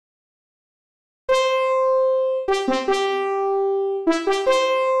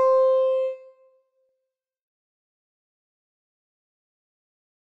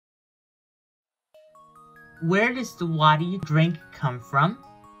Where does the water you drink come from?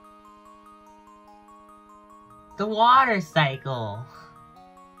 The water cycle.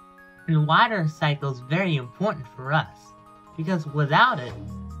 The water cycle is very important for us, because without it,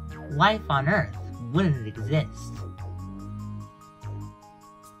 life on Earth wouldn't exist.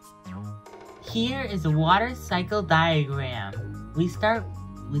 Here is a water cycle diagram. We start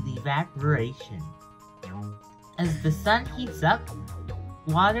with evaporation. As the sun heats up,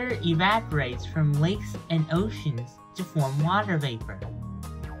 water evaporates from lakes and oceans to form water vapor.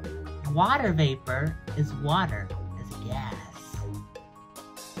 Water vapor is water as a gas.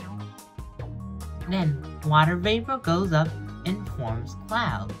 Then, water vapor goes up and forms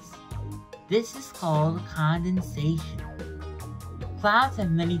clouds. This is called condensation. Clouds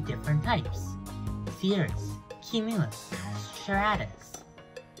have many different types: cirrus, cumulus, stratus.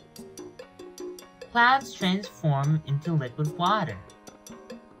 Clouds transform into liquid water.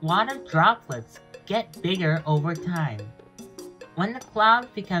 Water droplets get bigger over time. When the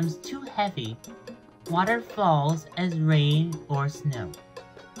cloud becomes too heavy, water falls as rain or snow.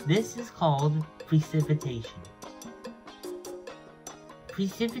 This is called precipitation.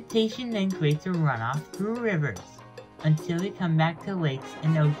 Precipitation then creates a runoff through rivers until we come back to lakes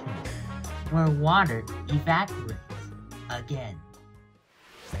and oceans, where water evaporates again.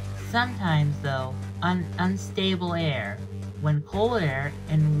 Sometimes, though, on unstable air, when cold air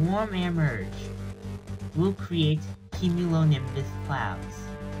and warm air merge, will create cumulonimbus clouds.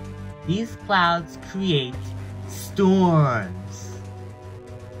 These clouds create storms.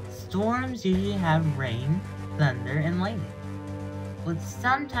 Storms usually have rain, thunder, and lightning, with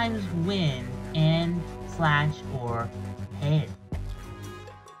sometimes wind and slash or hail.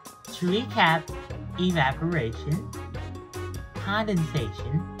 To recap: evaporation,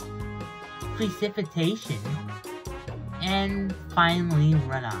 condensation, precipitation, and finally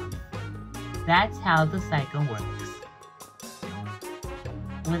runoff. That's how the cycle works.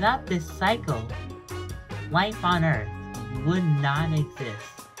 Without this cycle, life on Earth would not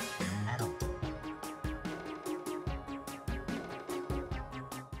exist at all.